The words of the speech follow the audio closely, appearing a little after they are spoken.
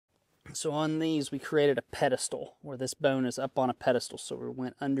So on these, we created a pedestal where this bone is up on a pedestal. So we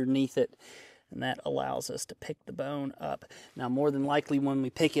went underneath it, and that allows us to pick the bone up. Now, more than likely, when we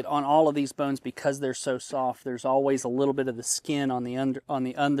pick it on all of these bones, because they're so soft, there's always a little bit of the skin on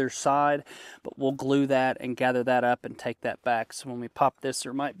the underside, but we'll glue that and gather that up and take that back. So when we pop this,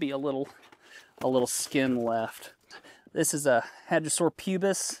 there might be a little skin left. This is a hadrosaur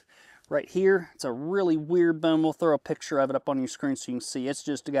pubis. Right here, it's a really weird bone. We'll throw a picture of it up on your screen so you can see. It's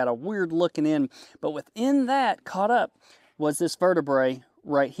just got a weird looking in, but within that, caught up, was this vertebrae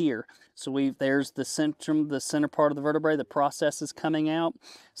right here. So there's the centrum, the center part of the vertebrae. The process is coming out.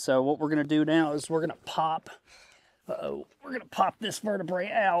 So what we're going to do now is we're going to pop. We're going to pop this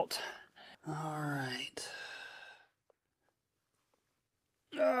vertebrae out. All right.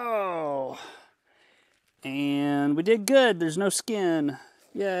 Oh, and we did good. There's no skin.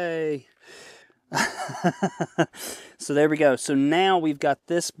 Yay. So there we go. So now we've got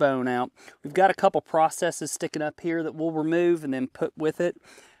this bone out. We've got a couple processes sticking up here that we'll remove and then put with it.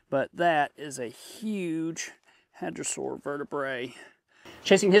 But that is a huge hadrosaur vertebrae.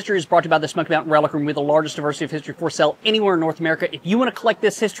 Chasing History is brought to you by the Smoky Mountain Relic Room with the largest diversity of history for sale anywhere in North America. If you want to collect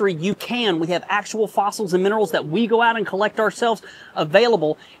this history, you can. We have actual fossils and minerals that we go out and collect ourselves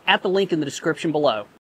available at the link in the description below.